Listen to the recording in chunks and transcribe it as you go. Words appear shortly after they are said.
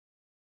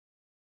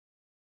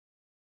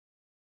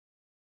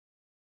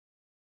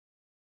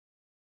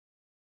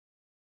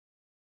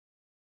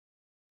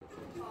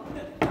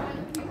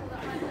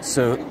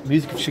So,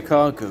 music of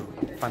Chicago,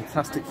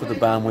 fantastic for the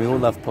band. We all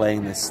love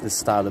playing this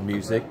style of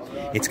music.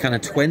 It's kind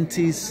of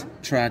 20s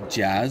trad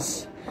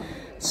jazz.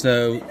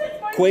 So,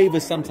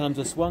 quavers sometimes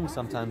are swung,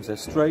 sometimes they're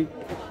straight.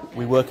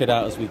 We work it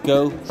out as we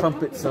go.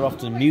 Trumpets are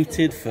often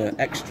muted for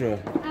extra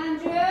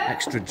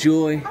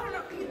joy,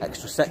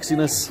 extra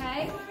sexiness.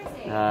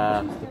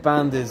 The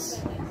band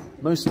is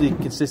mostly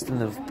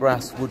consistent of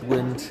brass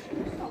woodwind,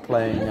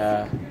 playing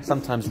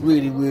sometimes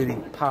really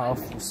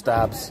powerful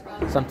stabs,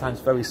 sometimes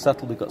very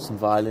subtle. We've got some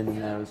violin in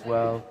there as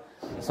well.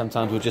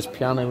 Sometimes we're just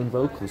piano and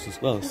vocals as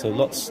well. So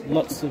lots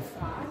of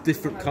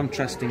different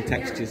contrasting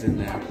textures in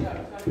there.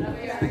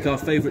 I think our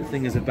favourite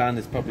thing as a band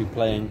is probably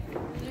playing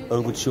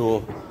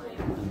overture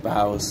and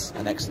bows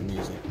and extra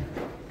music.